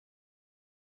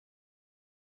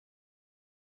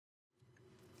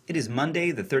It is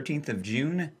Monday, the 13th of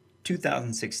June,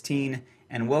 2016,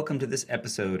 and welcome to this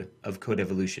episode of Code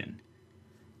Evolution.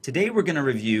 Today we're going to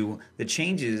review the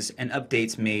changes and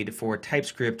updates made for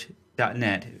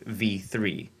TypeScript.net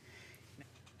v3.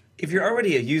 If you're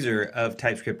already a user of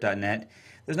TypeScript.net,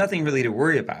 there's nothing really to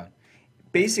worry about.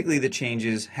 Basically, the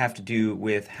changes have to do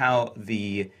with how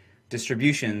the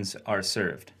distributions are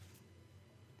served.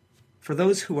 For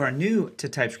those who are new to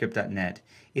TypeScript.net,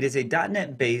 it is a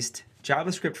 .NET-based,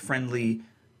 JavaScript-friendly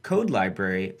code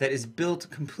library that is built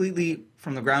completely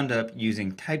from the ground up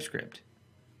using TypeScript.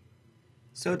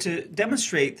 So to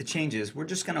demonstrate the changes, we're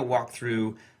just going to walk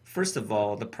through, first of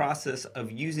all, the process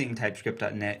of using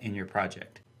TypeScript.net in your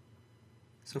project.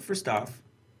 So first off,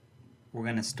 we're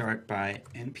going to start by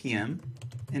npm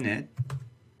init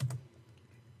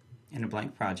in a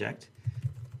blank project.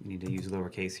 We need to use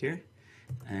lowercase here.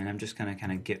 And I'm just going to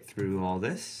kind of get through all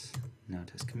this. No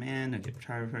test command, no get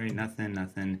arbitrary,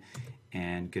 nothing,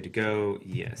 and good to go.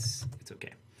 Yes, it's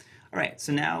okay. All right,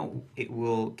 so now it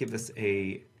will give us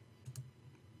a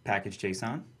package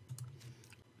JSON.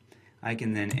 I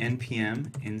can then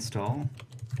npm install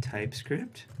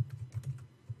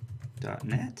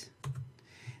typescript-dotnet.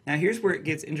 Now here's where it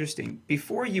gets interesting.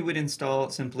 Before you would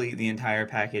install simply the entire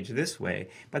package this way,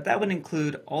 but that would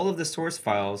include all of the source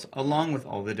files along with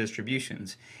all the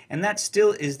distributions. And that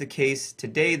still is the case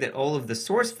today, that all of the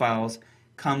source files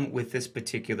come with this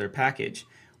particular package.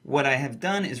 What I have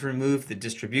done is remove the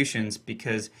distributions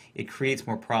because it creates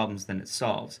more problems than it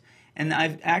solves. And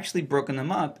I've actually broken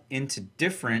them up into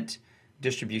different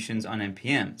distributions on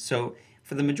npm. So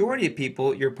for the majority of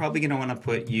people, you're probably going to want to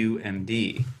put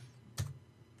UMD.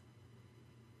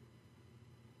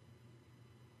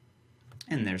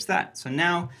 And there's that. So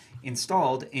now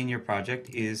installed in your project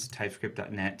is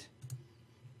TypeScript.net.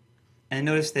 And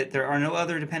notice that there are no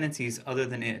other dependencies other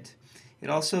than it. It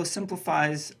also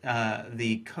simplifies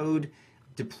the code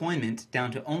deployment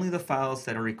down to only the files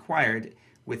that are required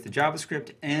with the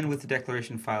JavaScript and with the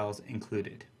declaration files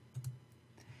included.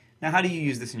 Now, how do you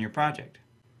use this in your project?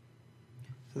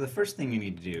 So the first thing you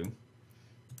need to do,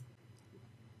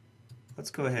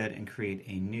 let's go ahead and create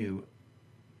a new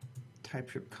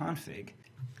TypeScript config.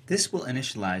 This will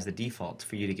initialize the defaults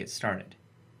for you to get started.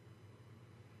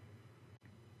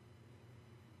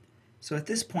 So at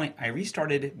this point, I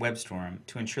restarted WebStorm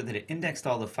to ensure that it indexed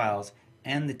all the files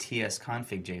and the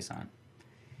tsconfig JSON.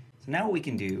 So now what we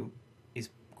can do is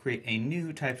create a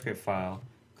new TypeScript file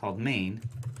called main,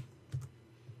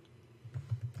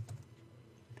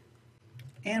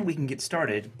 and we can get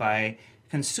started by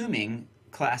consuming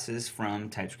classes from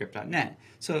TypeScript.net.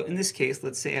 So in this case,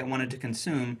 let's say I wanted to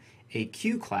consume a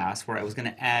queue class where I was going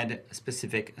to add a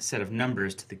specific set of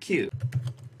numbers to the queue.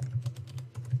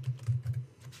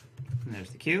 And there's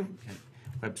the queue.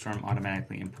 WebStorm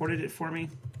automatically imported it for me.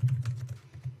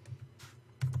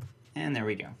 And there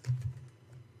we go.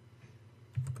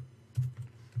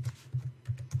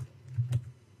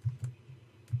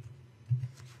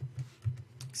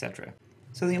 Etc.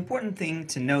 So the important thing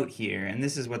to note here, and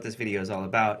this is what this video is all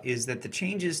about, is that the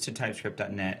changes to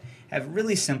TypeScript.net have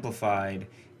really simplified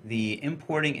the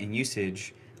importing and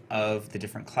usage of the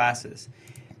different classes.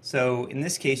 So in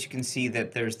this case, you can see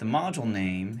that there's the module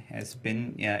name has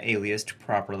been aliased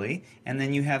properly, and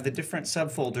then you have the different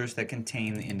subfolders that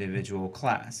contain the individual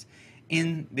class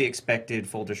in the expected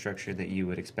folder structure that you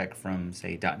would expect from,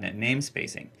 say, .NET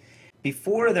namespacing.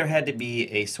 Before, there had to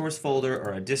be a source folder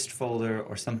or a dist folder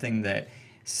or something that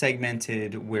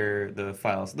segmented where the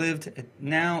files lived.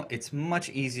 Now it's much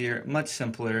easier, much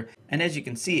simpler, and as you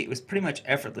can see, it was pretty much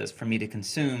effortless for me to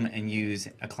consume and use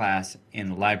a class in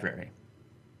the library.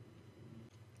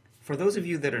 For those of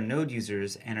you that are Node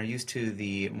users and are used to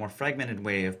the more fragmented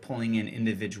way of pulling in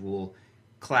individual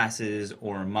classes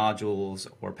or modules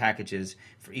or packages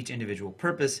for each individual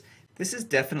purpose, this is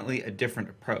definitely a different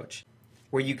approach,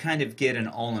 where you kind of get an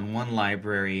all-in-one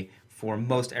library for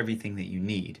most everything that you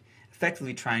need,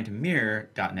 effectively trying to mirror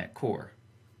 .NET Core.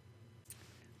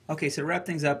 Okay, so to wrap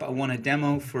things up, I want to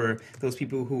demo for those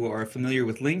people who are familiar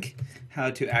with link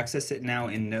how to access it now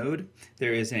in Node.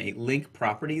 There is a link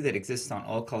property that exists on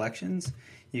all collections.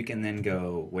 You can then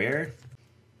go where,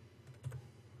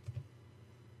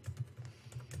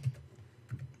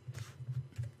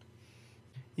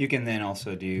 you can then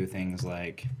also do things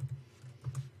like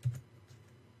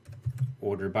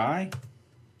order by.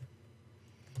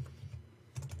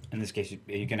 In this case,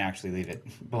 you can actually leave it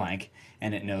blank,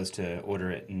 and it knows to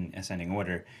order it in ascending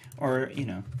order, or,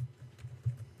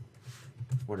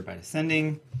 order by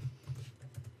descending,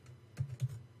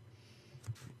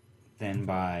 then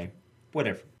by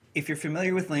whatever. If you're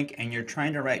familiar with LINQ and you're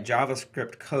trying to write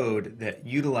JavaScript code that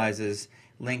utilizes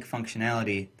LINQ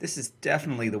functionality, this is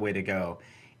definitely the way to go.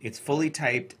 It's fully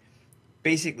typed,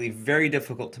 basically very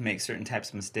difficult to make certain types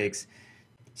of mistakes.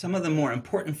 Some of the more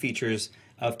important features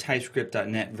of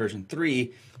typescript.net version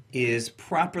 3 is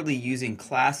properly using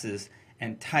classes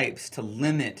and types to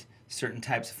limit certain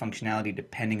types of functionality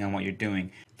depending on what you're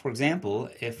doing. For example,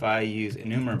 if I use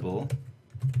enumerable,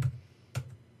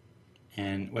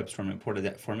 and WebStorm imported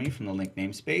that for me from the LINQ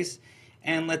namespace,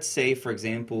 and let's say, for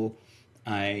example,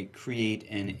 I create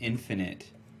an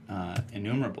infinite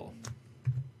enumerable.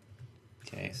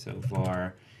 Okay, so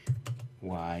var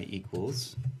y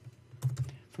equals.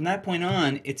 From that point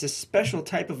on, it's a special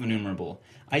type of enumerable.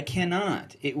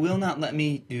 It will not let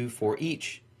me do for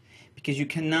each, because you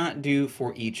cannot do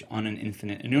for each on an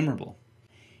infinite enumerable.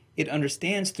 It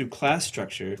understands through class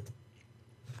structure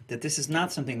that this is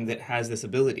not something that has this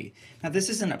ability. Now, this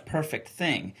isn't a perfect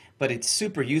thing, but it's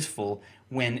super useful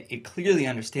when it clearly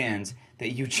understands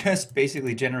that you just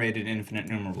basically generated an infinite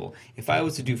enumerable. If I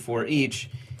was to do for each,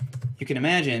 you can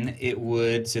imagine it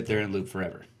would sit there and loop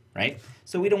forever, right?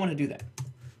 So we don't want to do that.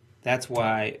 That's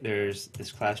why there's this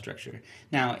class structure.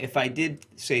 Now, if I did,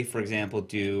 say, for example,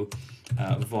 do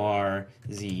var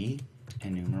z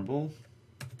enumerable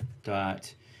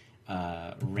dot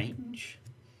range,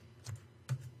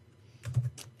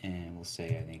 and we'll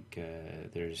say, I think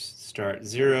there's start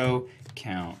 0,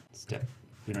 count, step.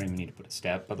 We don't even need to put a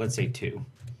step, but let's say 2.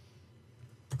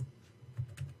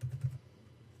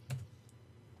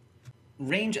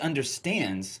 Range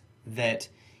understands that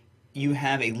you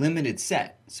have a limited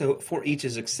set, so for each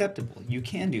is acceptable. You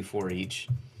can do for each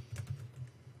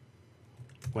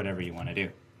whatever you want to do,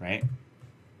 right?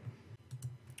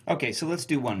 Okay, so let's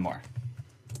do one more.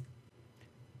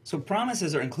 So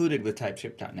promises are included with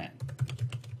typescript.net.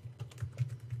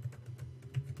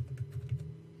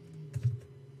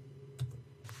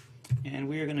 And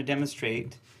we are going to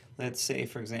demonstrate, let's say,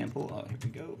 for example, here we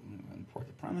go, I'm going to import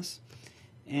the promise.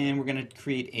 And we're going to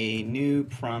create a new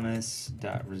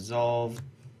promise.resolve.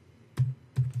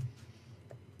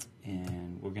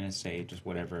 And we're going to say just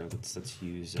whatever, let's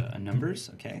use numbers,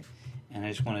 okay? And I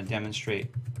just want to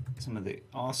demonstrate some of the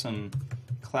awesome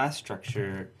class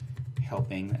structure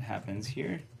helping that happens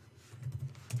here.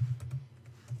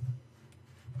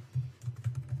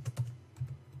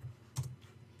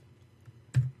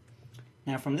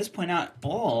 Now, from this point out,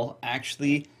 all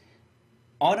actually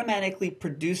automatically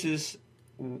produces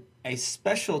a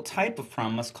special type of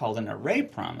promise called an array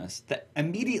promise that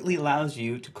immediately allows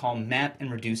you to call map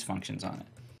and reduce functions on it.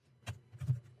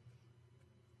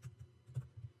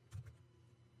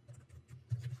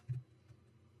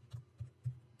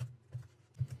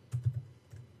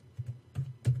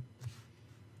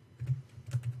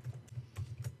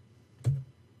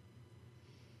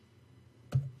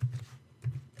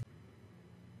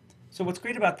 So what's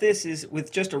great about this is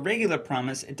with just a regular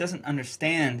promise, it doesn't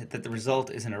understand that the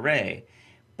result is an array.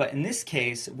 But in this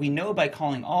case, we know by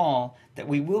calling all that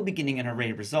we will be getting an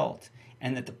array result,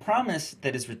 and that the promise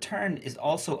that is returned is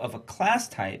also of a class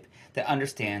type that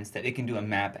understands that it can do a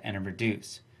map and a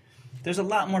reduce. There's a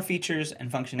lot more features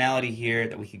and functionality here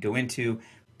that we could go into,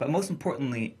 but most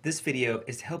importantly, this video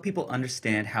is to help people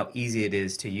understand how easy it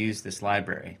is to use this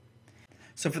library.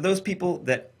 So for those people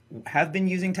that have been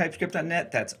using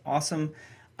typescript.net, that's awesome.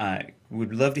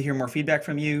 Would love to hear more feedback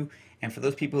from you. And for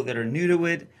those people that are new to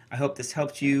it, I hope this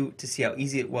helped you to see how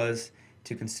easy it was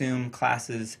to consume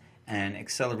classes and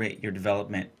accelerate your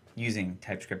development using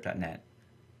typescript.net.